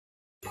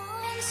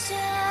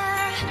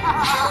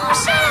How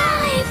should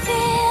I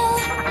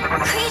feel?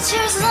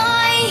 Creatures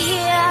lie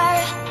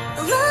here,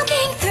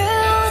 looking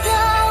through the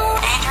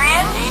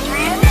monster.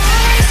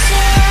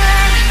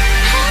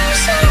 How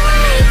should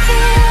I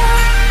feel?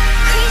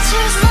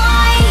 Creatures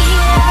lie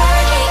here,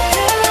 looking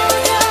through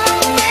the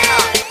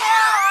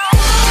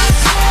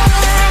monster.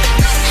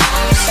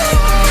 How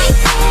should I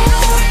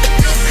feel?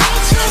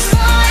 Creatures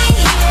lie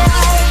here,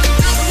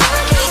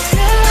 looking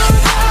through the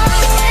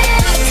window.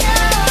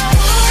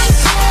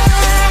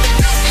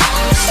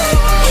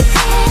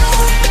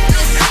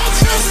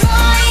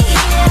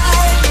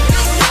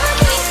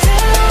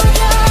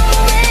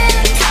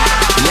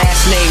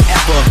 Last name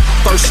ever,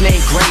 first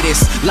name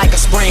greatest. Like a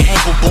sprained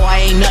ankle, boy,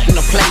 ain't nothing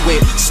to play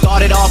with.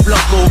 Started off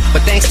local,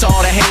 but thanks to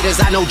all the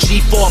haters, I know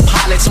G4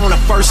 pilots on a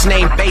first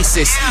name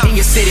basis. In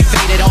your city,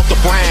 faded off the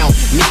ground.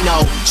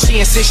 Nino, she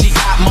insists she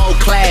got more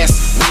class.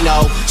 We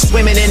know,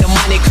 swimming in the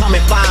money, come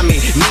and find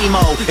me.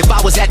 Nemo, if I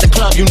was at the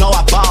club, you know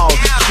I balled.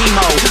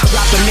 Chemo,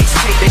 dropped a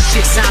mixtape, that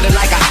shit sounded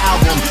like an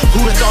album.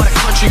 Who'd have thought a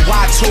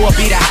countrywide tour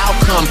be the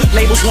outcome?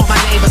 Labels want my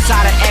name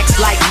beside an X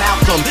like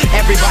Malcolm.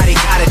 Everybody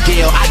got a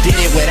deal, I did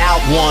it without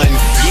one.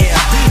 Yeah,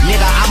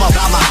 nigga, I'm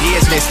about my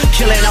business.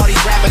 Killing all these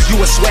rappers, you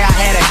would swear I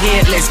had a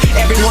hit list.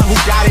 Everyone who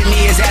doubted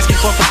me is asking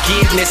for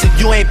forgiveness. If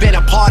you ain't been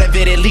a part of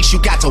it, at least you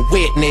got to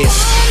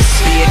witness.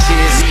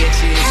 Bitches.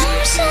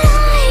 How should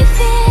I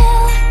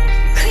feel?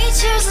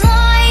 Creatures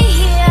lie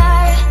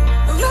here,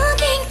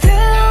 looking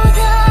through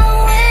the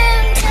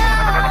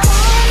window.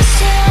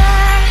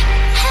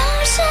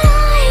 How should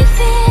I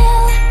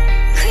feel?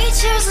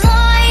 Creatures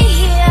lie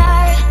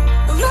here,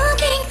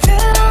 looking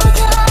through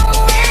the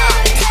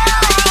window.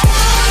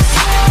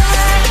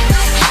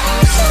 How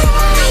should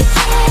I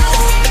feel?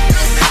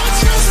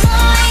 Creatures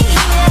lie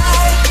here,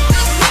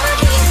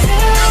 looking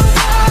through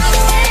the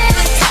window.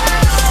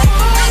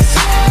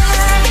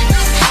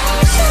 How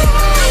should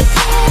I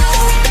feel?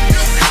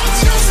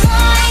 Creatures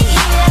lie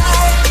here, looking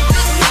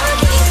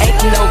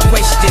Ain't no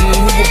question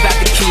who about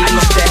the key.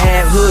 Used to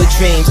have hood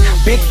dreams,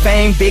 big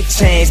fame, big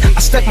chains. I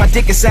stuck my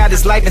dick inside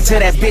his life until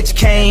that bitch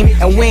came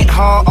and went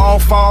hard all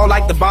fall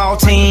like the ball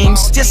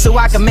teams, just so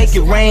I could make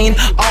it rain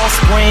all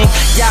spring.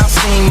 Y'all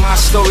seen my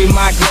story,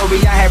 my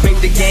glory. I had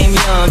raped the game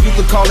young. You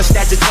could call it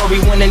statutory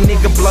when a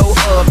nigga blow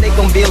up. They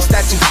gon' build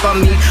statues for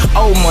me.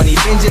 Old money,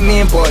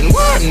 Benjamin Button,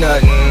 what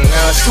nothing.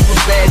 Super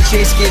bad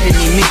chicks giving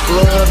me Mick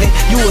loving.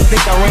 You would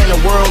think I ran the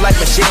world like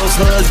Michelle's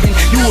husband.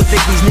 You would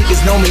think these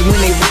niggas know me when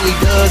they really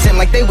does. And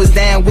like they was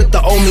down with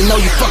the old me. No,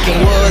 you fucking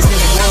was, and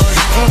it was.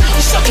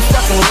 You suckin'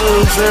 fucking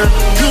loser.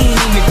 He ain't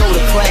even go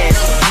to class.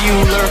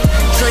 Bueller,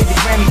 trade the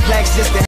Grammy plaques just to